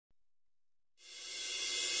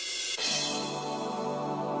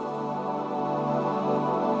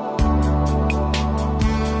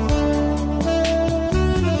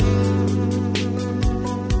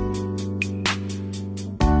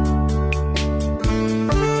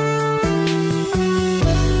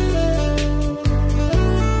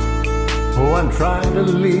trying to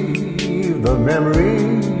leave the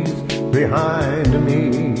memories behind me,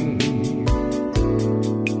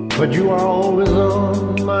 but you are always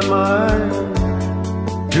on my mind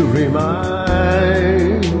to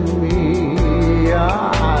remind me.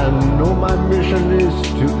 I know my mission is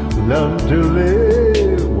to learn to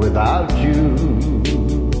live without you,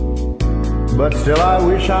 but still I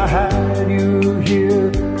wish I had you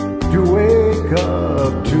here to wake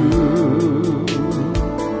up to.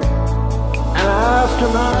 And as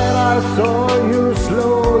tonight I saw you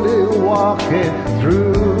slowly walking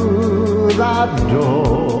through that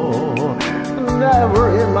door, never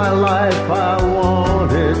in my life I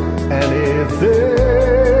wanted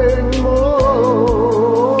anything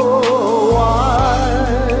more.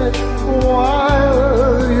 Why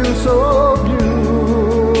are you so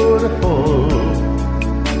beautiful?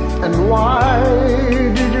 And why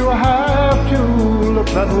did you have to look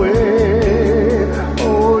that way?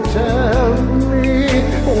 Oh, tell me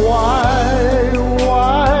why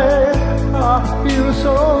are you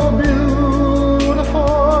so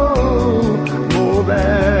beautiful? More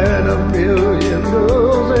than a million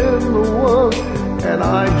girls in the world, and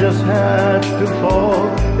I just had to fall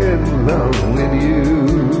in love with you.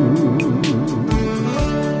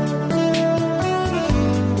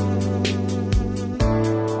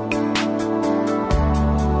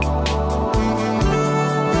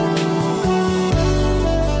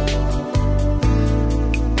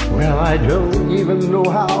 Well, I don't even know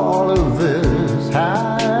how all of this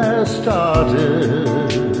has started,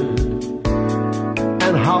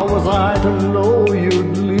 and how was I to know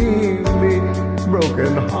you'd leave me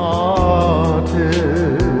broken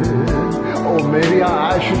hearted? Or maybe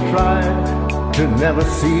I should try to never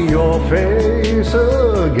see your face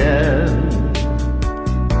again,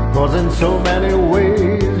 'cause in so many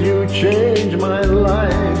ways you changed my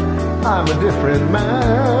life. I'm a different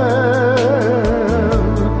man,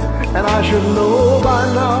 and I should know by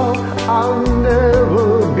now I'll never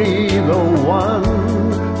be the one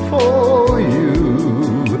for you.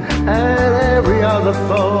 And every other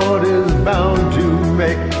thought is bound to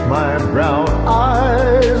make my brown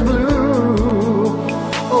eyes blue.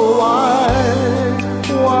 Oh, why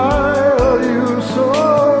are you so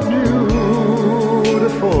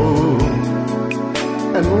beautiful?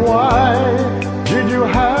 And why did you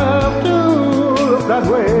have to look that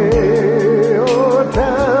way? Oh,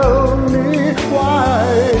 tell me why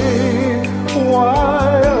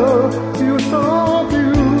are you so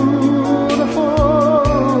beautiful?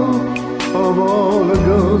 Of all the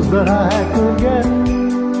girls that I could get,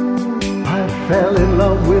 I fell in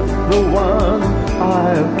love with the one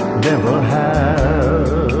I've never had.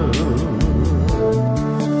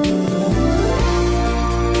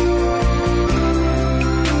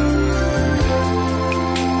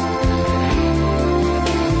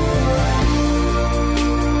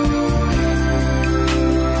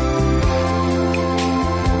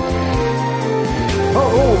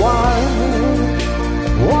 Oh,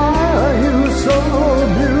 why are you so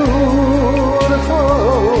beautiful?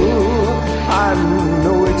 I'm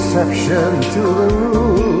no exception to the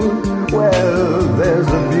rule. Well, there's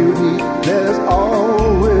a beauty, there's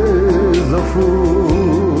always a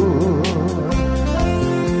fool.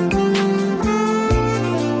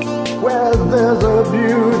 Where there's a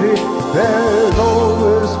beauty, there's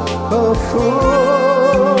always a fool.